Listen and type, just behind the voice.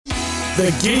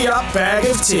The Giddy Up Bag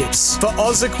of Tips for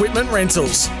Oz Equipment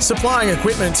Rentals. Supplying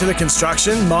equipment to the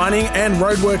construction, mining and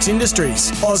roadworks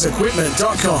industries.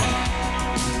 OzEquipment.com.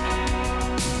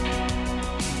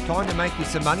 Time to make you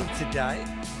some money today.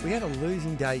 We had a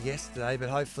losing day yesterday, but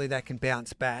hopefully that can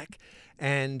bounce back.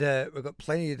 And we've got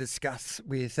plenty to discuss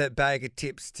with Bag of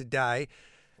Tips today.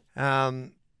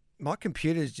 My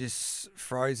computer's just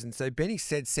frozen, so Benny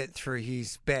said set through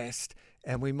his best,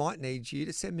 and we might need you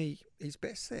to send me his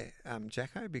best there,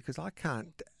 Jacko, because I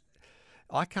can't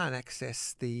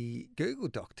access the Google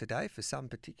Doc today for some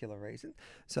particular reason,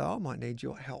 so I might need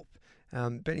your help.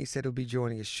 Benny said he'll be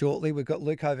joining us shortly. We've got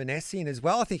Luke Ovanessian as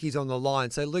well. I think he's on the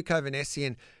line. So Luke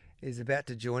Ovanessian is about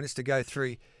to join us to go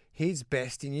through his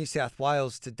best in New South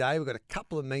Wales today. We've got a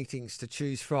couple of meetings to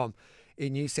choose from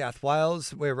in New South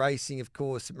Wales. We're racing, of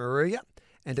course, at Moruya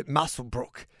and at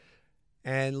Muswellbrook.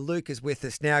 And Luke is with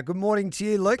us now. Good morning to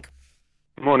you, Luke.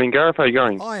 Morning, Gareth. How are you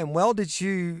going? I am well. Did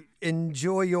you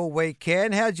enjoy your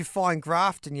weekend? How did you find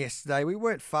Grafton yesterday? We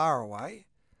weren't far away.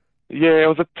 Yeah, it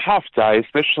was a tough day,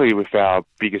 especially with our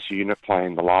biggest unit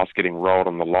playing the last getting rolled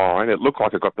on the line. It looked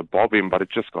like it got the bob in, but it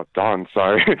just got done.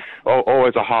 So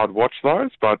always a hard watch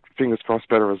those, but fingers crossed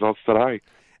better results today.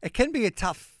 It can be a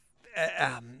tough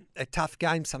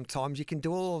game sometimes. You can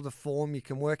do all of the form, you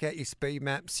can work out your speed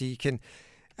maps, you can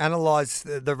analyse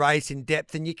the race in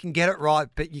depth and you can get it right,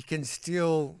 but you can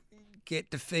still get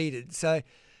defeated. So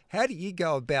how do you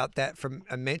go about that from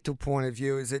a mental point of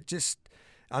view? Is it just,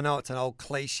 I know it's an old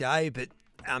cliche, but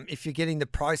if you're getting the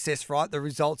process right, the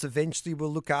results eventually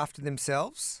will look after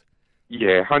themselves?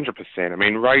 Yeah, 100%. I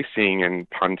mean, racing and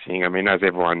punting, I mean, as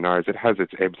everyone knows, it has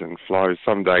its ebbs and flows.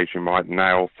 Some days you might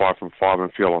nail 5 from 5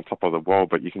 and feel on top of the world,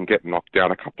 but you can get knocked down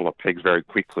a couple of pegs very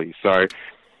quickly. So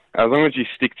as long as you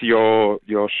stick to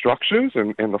your structures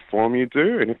and the form you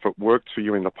do, and if it worked for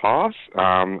you in the past,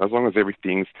 as long as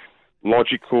everything's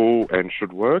logical and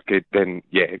should work, then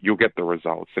you'll get the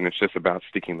results. And it's just about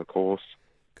sticking the course.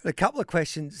 Got a couple of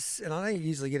questions, and I don't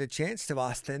usually get a chance to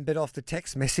ask them, but off the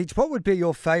text message, what would be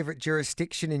your favourite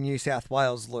jurisdiction in New South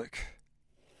Wales, Luke?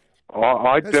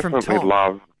 I definitely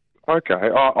love. Okay,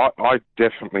 I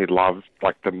definitely love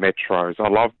like the metros. I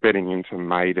love betting into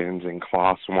maidens and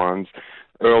class ones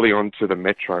early on to the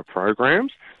metro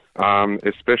programs,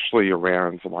 especially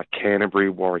around like Canterbury,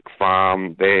 Warwick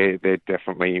Farm. They're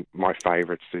definitely my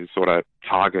favourites to sort of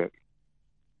target.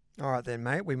 All right then,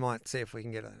 mate. We might see if we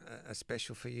can get a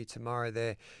special for you tomorrow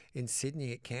there in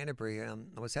Sydney at Canterbury. I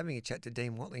was having a chat to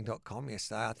deanwatling.com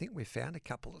yesterday. I think we found a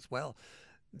couple as well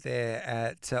there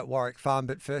at Warwick Farm.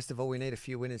 But first of all, we need a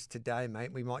few winners today,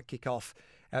 mate. We might kick off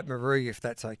at Moruya if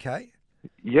that's okay.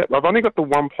 Yep, I've only got the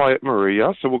one play at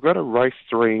Moruya, so we'll go to race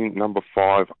 3, number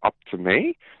 5, Up to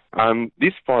Me.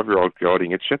 This 5-year-old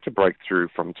gelding, it's yet to break through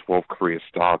from 12 career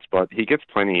starts, but he gets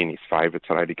plenty in his favour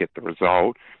today to get the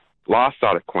result. Last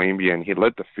start at Queanbeyan, he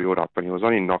led the field up and he was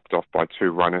only knocked off by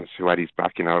 2 runners who had his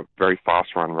back in a very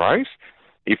fast run race.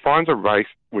 He finds a race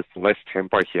with less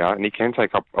tempo here and he can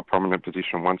take up a prominent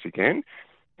position once again.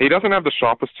 He doesn't have the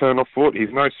sharpest turn of foot.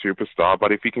 He's no superstar,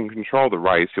 but if he can control the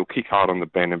race, he'll kick hard on the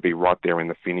bend and be right there in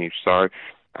the finish. So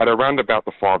at around about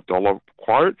the $5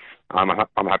 quote, I'm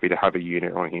happy to have a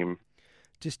unit on him.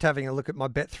 Just having a look at my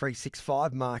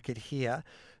Bet365 market here.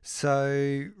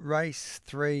 So race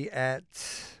 3 at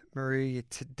Moruya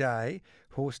today,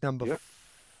 horse number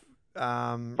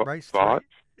race 5.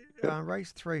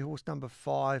 Race 3, horse number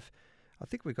 5. I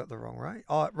think we got the wrong race.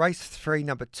 Race 3,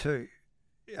 number 2.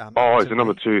 Is it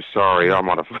number 2? Sorry, yeah. I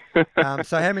might have.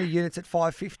 So how many units at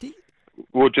 550?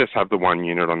 We'll just have the 1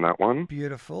 unit on that one.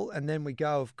 Beautiful. And then we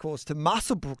go, of course, to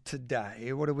Muswellbrook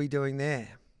today. What are we doing there?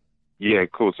 Yeah,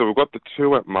 cool. So we've got the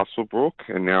 2 at Muswellbrook,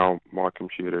 and now my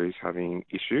computer is having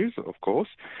issues, of course.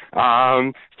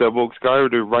 So we'll go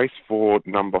to race 4,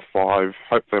 number 5.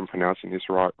 Hopefully I'm pronouncing this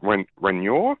right.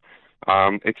 Renure.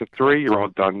 It's a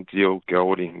 3-year-old done deal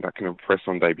gelding that can impress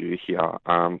on debut here.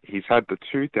 He's had the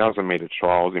 2,000-metre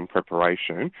trials in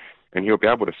preparation, and he'll be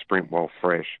able to sprint well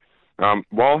fresh.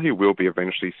 While he will be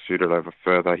eventually suited over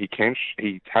further, he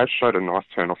has showed a nice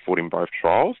turn of foot in both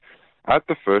trials. At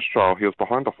the first trial, he was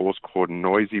behind a horse called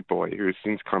Noisy Boy, who has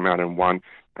since come out and won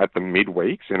at the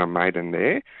midweeks in a maiden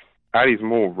there. At his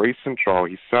more recent trial,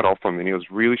 he sat off him and he was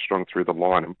really strong through the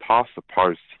line and past the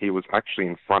post. He was actually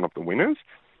in front of the winners.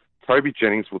 Toby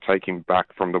Jennings will take him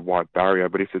back from the white barrier,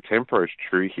 but if the tempo is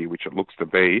true here, which it looks to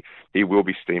be, he will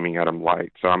be steaming at him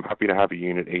late. So I'm happy to have a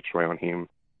unit each way on him.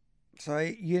 So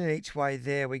unit each way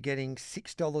there, we're getting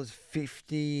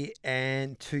 $6.50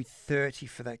 and $2.30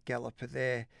 for that galloper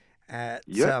there at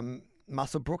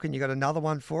Muswellbrook, and you got another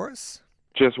one for us?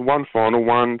 Just one final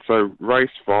one. So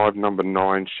race 5, number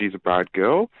 9, She's a Bad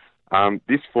Girl.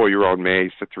 This 4-year-old mare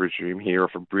is set to resume here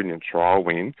off a brilliant trial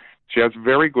win. She has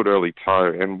very good early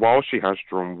toe, and while she has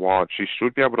drawn wide, she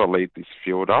should be able to lead this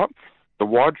field up. The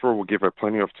wide draw will give her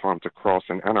plenty of time to cross,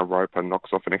 and Anna Roper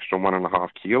knocks off an extra 1.5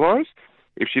 kilos.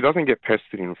 If she doesn't get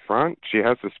pestered in front, she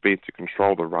has the speed to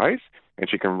control the race, and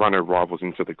she can run her rivals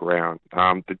into the ground.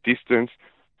 The distance,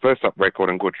 first up record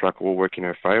and good track will work in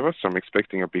her favour, so I'm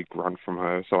expecting a big run from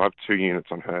her. So I have 2 units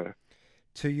on her.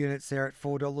 2 units there at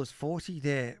 $4.40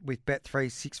 there with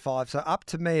Bet365. So up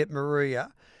to me at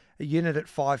Maria, a unit at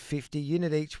 $5.50,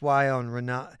 unit each way on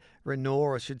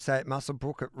Renault, I should say, at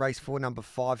Muswellbrook at race 4, number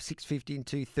 5, $6.50 and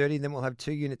 $2.30. Then we'll have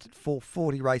 2 units at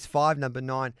 $4.40, race 5, number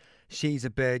 9, She's a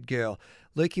Bird Girl.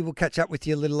 Lukey, we'll catch up with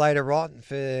you a little later on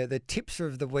for the tips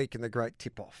of the week and the great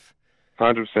tip-off.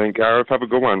 100%, Gareth. Have a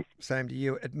good one. Same to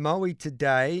you. At Moe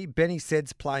today, Benny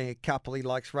Said's playing a couple. He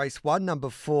likes race 1, number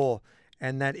 4,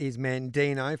 and that is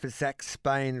Mandino for Zach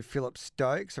Spain and Philip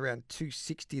Stokes, around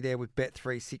 260 there with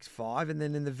Bet365. And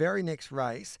then in the very next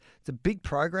race, it's a big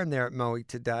program there at Moe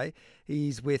today.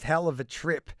 He's with Hell of a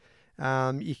Trip.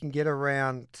 You can get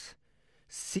around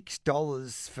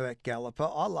 $6 for that galloper.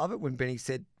 I love it when Benny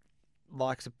said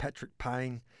likes a Patrick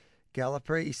Payne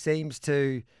galloper. He seems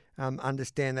to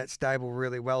understand that stable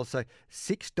really well. So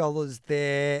 $6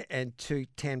 there and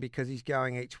 $2.10 because he's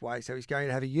going each way. So he's going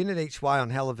to have a unit each way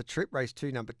on Hell of a Trip, race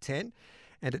 2, number 10.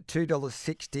 And at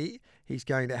 $2.60, he's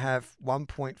going to have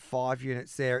 1.5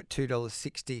 units there at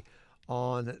 $2.60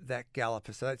 on that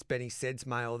galloper. So that's Benny Said's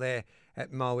mail there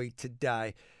at Moe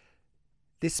today.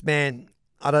 This man,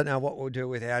 I don't know what we'll do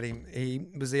without him. He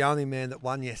was the only man that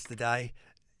won yesterday,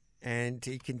 and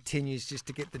he continues just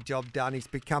to get the job done. He's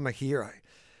become a hero.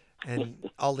 And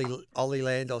Ollie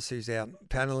Landos, who's our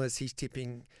panellist, he's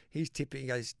tipping. He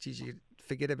goes, geez, you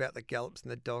forget about the gallops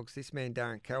and the dogs. This man,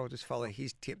 Darren Carroll, just follow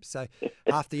his tips. So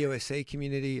half the USC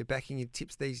community are backing your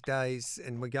tips these days,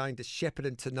 and we're going to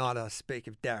Shepparton tonight. I speak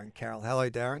of Darren Carroll.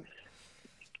 Hello, Darren.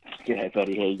 G'day,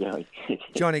 buddy. How you going?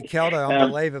 Johnny Caldo,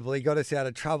 unbelievably, got us out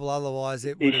of trouble. Otherwise,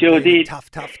 it would have sure been did. a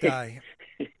tough day.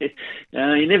 He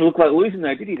never looked like losing,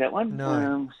 though, did he, that one?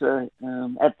 No.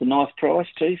 At the nice price,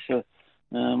 too, so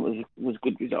it was a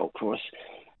good result for us.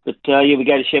 But, we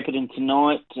go to Shepparton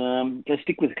tonight. Going to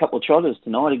stick with a couple of trotters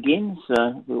tonight again.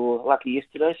 So we were lucky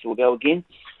yesterday, so we'll go again.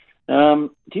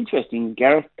 It's interesting,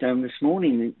 Gareth. This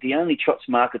morning, the only trots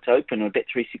markets open are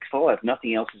Bet365.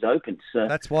 Nothing else is open. So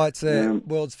that's why it's the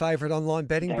world's favourite online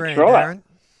betting brand, right. Darren.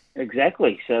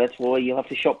 Exactly. So that's why you'll have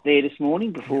to shop there this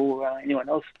morning before anyone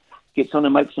else gets on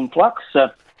and makes some flux. So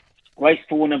race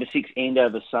 4, number 6,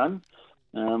 Andover Sun.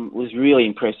 Was really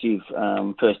impressive.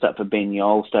 First up for Ben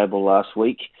Yole, stable last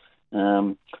week.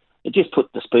 It just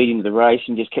put the speed into the race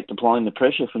and just kept applying the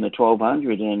pressure from the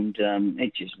 1200, and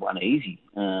it just won easy.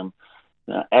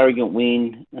 Arrogant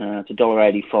win. It's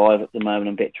 $1.85 at the moment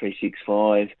on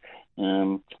Bet365.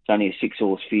 It's only a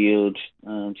 6-horse field.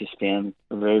 Just found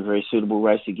a very, very suitable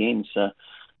race again. So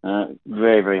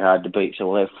very, very hard to beat. So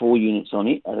we'll have 4 units on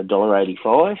it at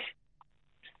 $1.85.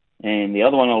 And the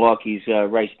other one I like is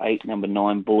race 8, number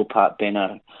 9, Buller Park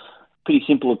Benno. Pretty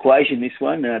simple equation, this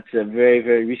one. It's a very,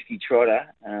 very risky trotter.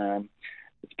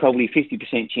 It's probably a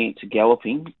 50% chance of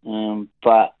galloping,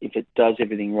 but if it does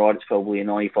everything right, it's probably a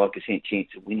 95% chance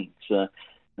of winning. So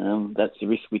that's the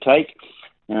risk we take.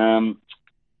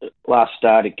 Last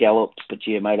start it galloped, but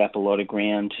made up a lot of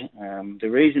ground. The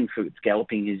reason for its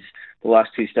galloping is the last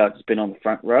 2 starts it's been on the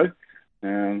front row,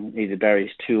 either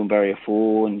barriers 2 and barrier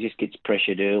 4, and just gets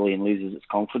pressured early and loses its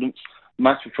confidence.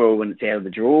 Much prefer when it's out of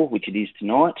the draw, which it is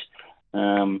tonight.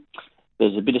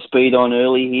 There's a bit of speed on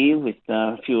early here with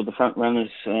a few of the front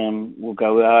runners will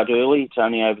go hard early. It's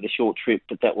only over the short trip,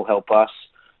 but that will help us.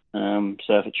 So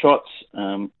if it trots,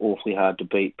 awfully hard to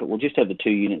beat. But we'll just have the 2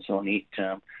 units on it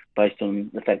based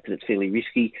on the fact that it's fairly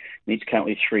risky. And it's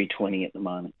currently $3.20 at the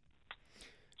moment.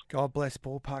 God bless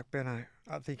Ballpark Benno.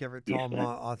 I think every time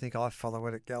I think I follow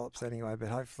it, it gallops anyway, but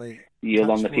hopefully...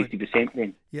 You're on the 50%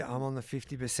 then? Yeah, I'm on the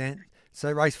 50%. So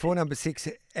race 4, number 6,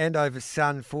 Andover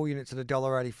Sun, 4 units at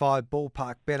 $1.85.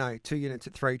 Ballpark Benno, 2 units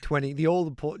at $3.20. The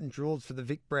all-important draws for the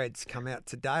Vic Brads come out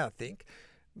today, I think.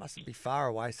 Mustn't be far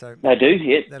away. So they do,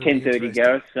 yeah. 10:30,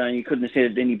 Gareth. You couldn't have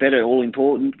said it any better. All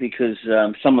important because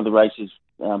some of the races,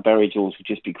 barrier draws would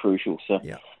just be crucial. So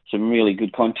some really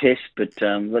good contests, but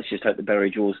let's just hope the barrier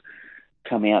draws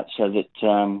come out so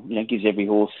that gives every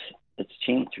horse its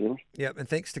chance, really. Yep, and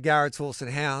thanks to Garrett's Horse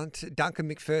and Hound, Duncan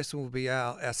McPherson will be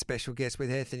our special guest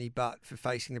with Anthony Butt for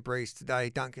Facing the Breeze today.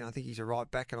 Duncan, I think he's a right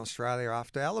back in Australia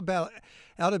after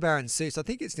Aldebaran Seuss. I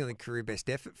think it's nearly career best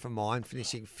effort for mine,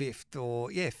 finishing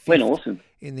 5th. Went awesome.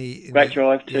 In the Great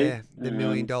drive too. Yeah, the $1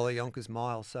 million Yonkers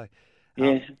Mile. So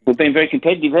Yeah, we've been very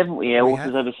competitive, haven't we? Our We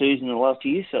horses have. overseas in the last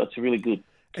year, so it's really good.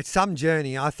 It's some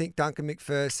journey. I think Duncan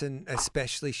McPherson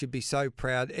especially should be so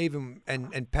proud, even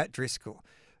and Pat Driscoll.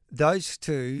 Those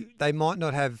two, they might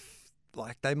not have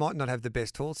the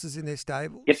best horses in their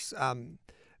stables. Yep.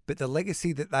 But the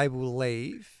legacy that they will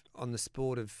leave on the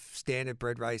sport of standard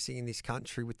bred racing in this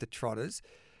country with the trotters,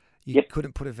 you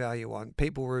couldn't put a value on.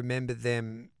 People remember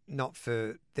them not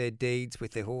for their deeds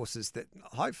with their horses that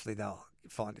hopefully they'll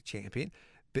find a champion,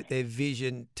 but their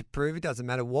vision to prove it doesn't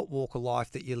matter what walk of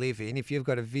life that you live in. If you've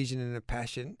got a vision and a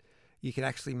passion, you can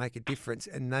actually make a difference.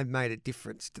 And they've made a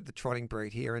difference to the trotting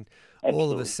breed here. And Absolutely.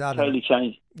 all of a sudden, totally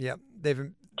changed. Yeah,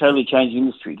 they've Totally changed the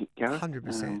industry, Gareth.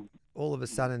 100%. All of a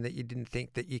sudden that you didn't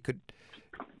think that you could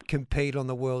compete on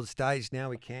the world stage, now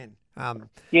we can.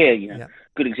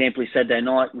 Good example is Saturday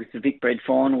night with the Vic Bred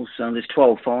finals. There's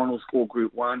 12 finals, all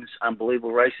Group 1s,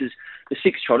 unbelievable races. The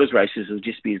 6 trotters races will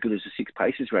just be as good as the 6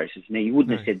 paces races. Now, you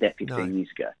wouldn't have said that 15 years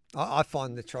ago. I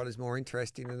find the trotters more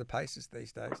interesting than the paces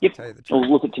these days, Yep. to tell you the truth.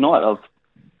 Well, look at tonight.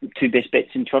 I've 2 best bets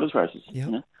in trotters races. Yep.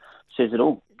 You know, says it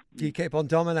all. You keep on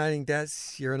dominating,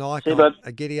 Daz. You're an See you, icon, bud.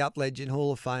 a giddy-up legend,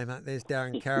 Hall of Famer. There's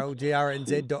Darren Carroll,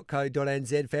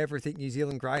 grnz.co.nz for everything New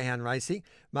Zealand greyhound racing.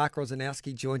 Mark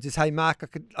Rosanowski joins us. Hey, Mark,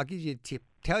 I'll give you a tip.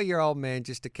 Tell your old man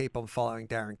just to keep on following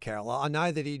Darren Carroll. I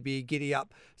know that he'd be a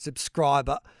giddy-up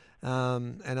subscriber,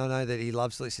 and I know that he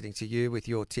loves listening to you with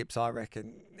your tips. I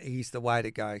reckon he's the way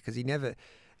to go because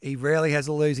he rarely has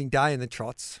a losing day in the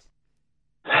trots.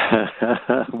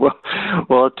 well,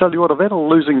 I'll tell you what, I've had a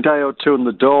losing day or two in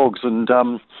the dogs, and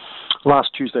last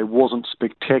Tuesday wasn't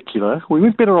spectacular. We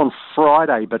went better on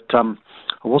Friday, but I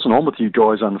wasn't on with you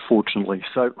guys, unfortunately,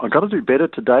 so I've got to do better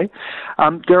today.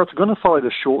 Gareth, I'm going to follow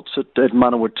the shorts at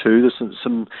Manawa too. There's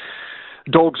some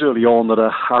dogs early on that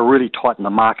are really tight in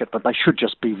the market, but they should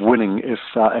just be winning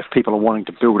if people are wanting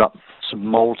to build up some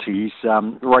multis.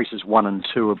 Races 1 and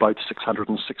 2 are both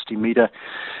 660-metre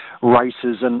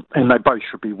races, and they both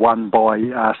should be won by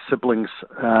siblings,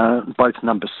 both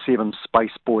number 7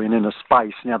 Space Boy and Inner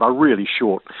Space. Now, they're really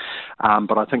short,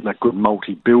 but I think they're good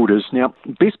multi-builders. Now,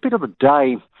 best bet of the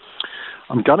day,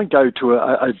 I'm going to go to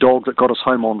a dog that got us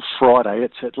home on Friday.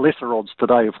 It's at lesser odds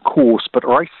today, of course, but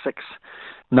race 6,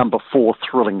 number 4,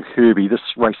 Thrilling Herbie. This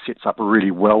race sets up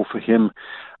really well for him.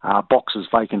 Boxes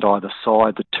vacant either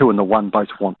side. The 2 and the 1 both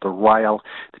want the rail.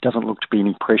 There doesn't look to be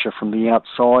any pressure from the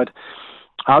outside.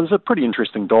 There's a pretty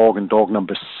interesting dog in dog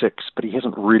number 6, but he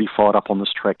hasn't really fired up on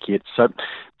this track yet. So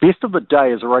best of the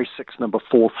day is a race 6, number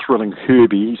 4, Thrilling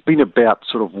Herbie. He's been about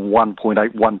sort of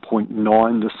 1.8,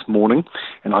 1.9 this morning,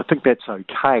 and I think that's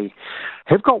okay.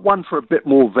 Have got one for a bit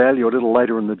more value a little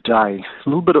later in the day. A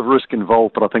little bit of risk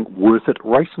involved, but I think worth it.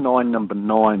 Race 9, number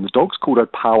 9. The dog's called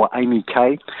Opawa Amy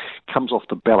K. Comes off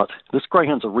the ballot. This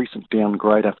greyhound's a recent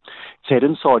downgrader. It's had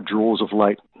inside draws of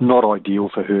late. Not ideal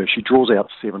for her. She draws out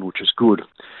 7, which is good.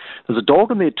 There's a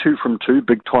dog in there, 2 from 2,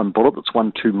 Big Time Bullet, that's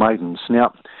won 2 maidens.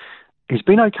 Now, he's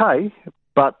been okay,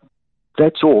 but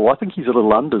that's all. I think he's a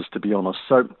little unders, to be honest.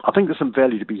 So I think there's some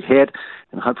value to be had,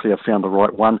 and hopefully I've found the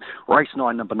right one. Race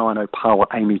 9, number 9, Opawa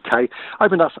Amy K.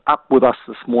 Opened us up with us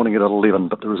this morning at 11,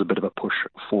 but there was a bit of a push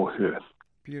for her.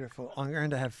 Beautiful. I'm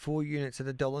going to have 4 units at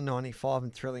 $1.95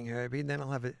 and Thrilling Herbie, and then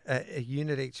I'll have a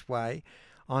unit each way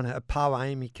on Opawa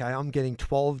Amy K. I'm getting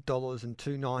 $12 and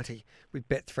 $2.90 with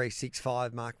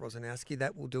Bet365, Mark Rosanowski.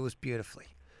 That will do us beautifully.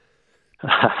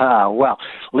 Well,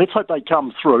 let's hope they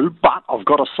come through, but I've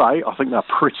got to say, I think they're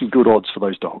pretty good odds for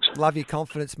those dogs. Love your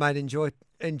confidence, mate.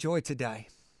 Enjoy today.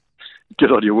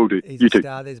 Good on you, will do. He's you a too.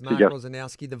 star. There's Mark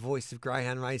Rosanowski, the voice of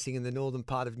greyhound racing in the northern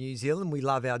part of New Zealand. We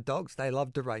love our dogs. They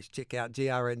love to race. Check out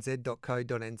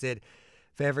grnz.co.nz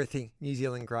for everything New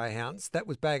Zealand greyhounds. That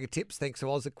was Bag of Tips. Thanks to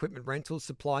Oz Equipment Rentals,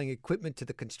 supplying equipment to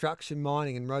the construction,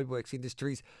 mining and roadworks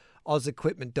industries.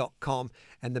 OzEquipment.com,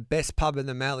 and the best pub in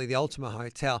the Mallee, the Ultima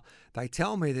Hotel. They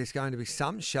tell me there's going to be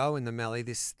some show in the Mallee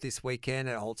this weekend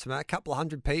at Ultima. A couple of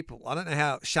hundred people. I don't know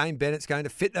how Shane Bennett's going to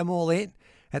fit them all in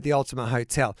at the Ultima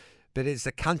Hotel, but it's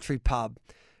a country pub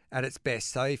at its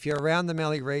best. So if you're around the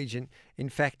Mallee region, in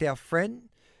fact, our friend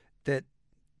that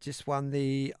just won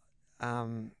the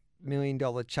 $1 million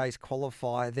chase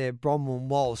qualifier there, Bronwyn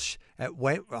Walsh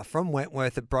from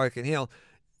Wentworth at Broken Hill,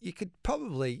 you could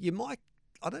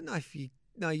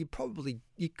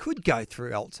go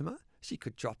through Ultima. She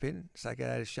could drop in, say good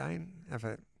day to Shane, have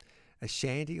a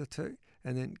shandy or two,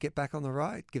 and then get back on the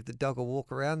road, give the dog a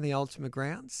walk around the Ultima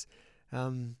grounds,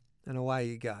 and away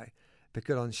you go. But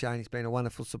good on Shane. He's been a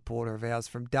wonderful supporter of ours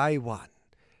from day one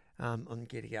on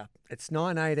Giddy Up. It's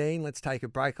 9:18. Let's take a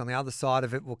break. On the other side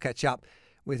of it, we'll catch up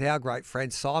with our great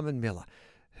friend Simon Miller,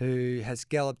 who has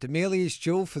galloped Amelia's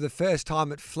Jewel for the first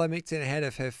time at Flemington ahead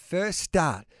of her first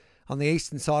start on the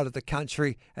eastern side of the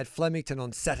country at Flemington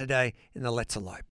on Saturday in the Let's Elope.